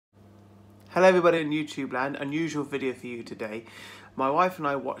Hello everybody in YouTube land, unusual video for you today. My wife and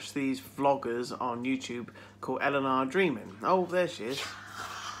I watch these vloggers on YouTube called Eleanor Dreaming. Oh, there she is.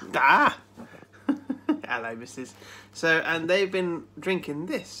 Ah! Hello, missus. And they've been drinking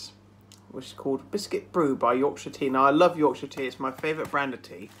this, which is called Biscuit Brew by Yorkshire Tea. Now, I love Yorkshire Tea, it's my favourite brand of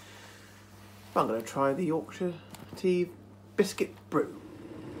tea. I'm going to try the Yorkshire Tea Biscuit Brew.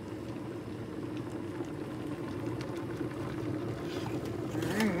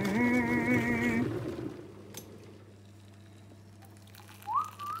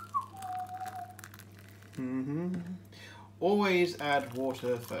 Always add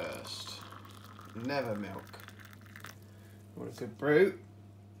water first, never milk. What a good brew.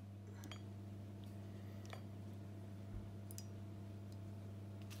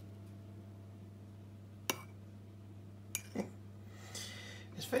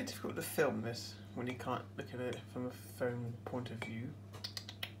 It's very difficult to film this when you can't look at it from a phone point of view.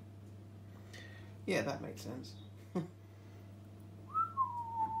 Yeah, that makes sense.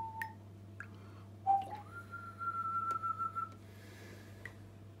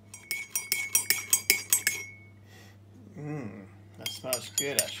 That smells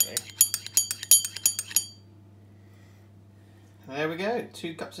good actually. There we go,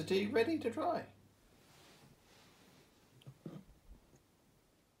 2 cups of tea ready to try.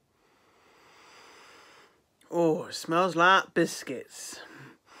 Oh, it smells like biscuits.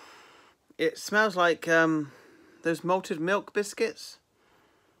 It smells like those malted milk biscuits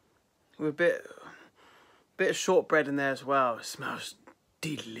with a bit of shortbread in there as well. It smells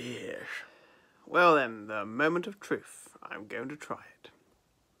delish. Well then, the moment of truth. I'm going to try it.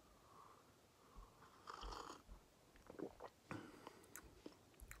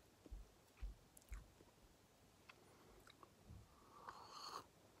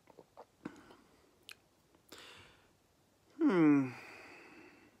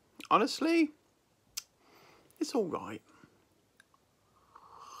 Honestly, it's all right.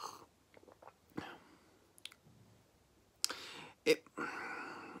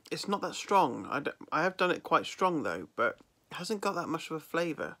 It's not that strong. I have done it quite strong though, but it hasn't got that much of a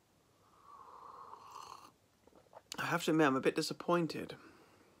flavour. I have to admit, I'm a bit disappointed.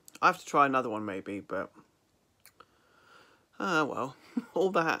 I have to try another one maybe, but well, all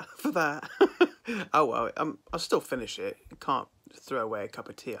that for that. Oh well, I'll still finish it. You can't throw away a cup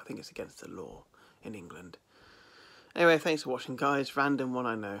of tea. I think it's against the law in England. Anyway, thanks for watching, guys. Random one,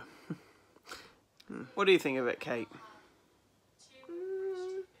 I know. What do you think of it, Kate?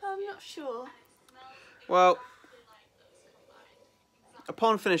 I'm not sure. Well,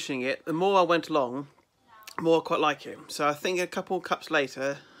 upon finishing it, the more I went along, the more I quite like it. So I think a couple of cups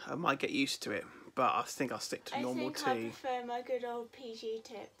later, I might get used to it. But I think I'll stick to normal tea. I prefer my good old PG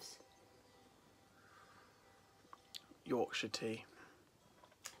tips. Yorkshire tea.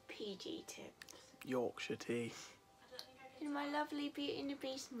 PG tips. Yorkshire tea. In my lovely Beauty and the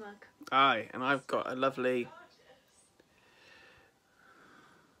Beast mug. Aye, and I've got a lovely...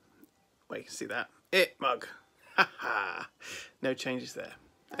 Wait, you can see that. It mug. Ha ha. No changes there.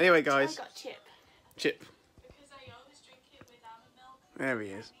 Anyway, guys. I got Chip. Chip. Because I always drink it with almond milk. There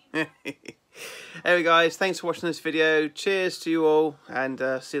he is. Anyway, guys, thanks for watching this video. Cheers to you all, and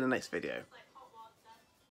see you in the next video.